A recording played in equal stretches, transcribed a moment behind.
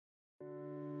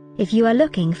If you are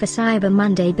looking for Cyber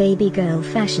Monday baby girl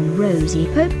fashion Rosie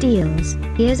Pope deals,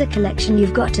 here's a collection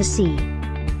you've got to see.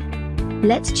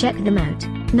 Let's check them out.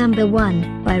 Number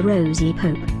 1, by Rosie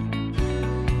Pope.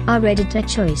 Our editor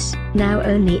choice, now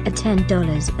only at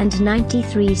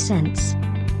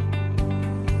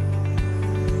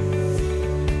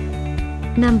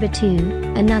 $10.93. Number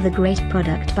 2, another great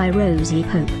product by Rosie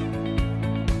Pope.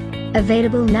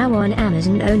 Available now on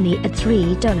Amazon only at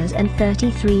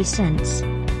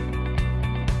 $3.33.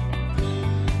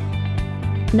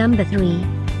 Number 3.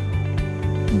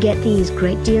 Get these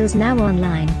great deals now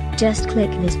online, just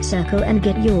click this circle and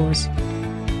get yours.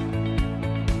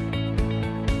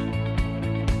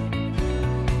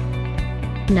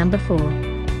 Number 4.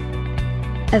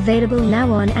 Available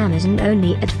now on Amazon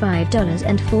only at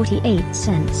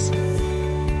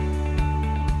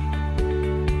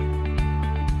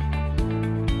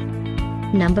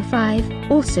 $5.48. Number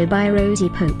 5, also by Rosie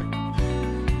Pope.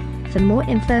 For more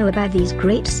info about these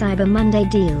great Cyber Monday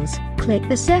deals, click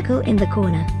the circle in the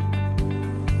corner.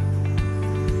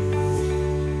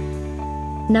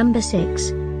 Number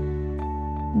 6.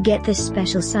 Get this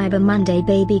special Cyber Monday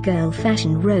baby girl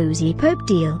fashion Rosie Pope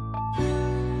deal.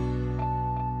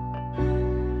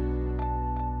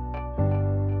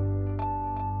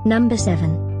 Number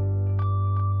 7.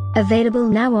 Available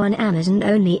now on Amazon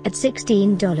only at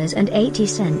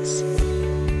 $16.80.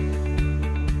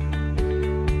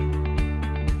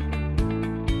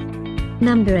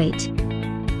 Number 8.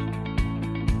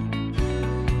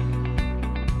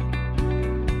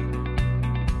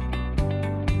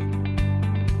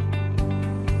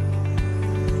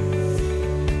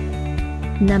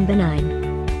 Number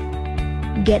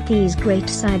 9. Get these great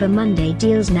Cyber Monday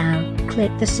deals now,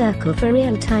 click the circle for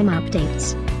real-time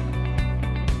updates.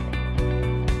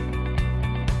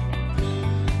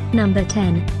 Number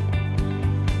 10.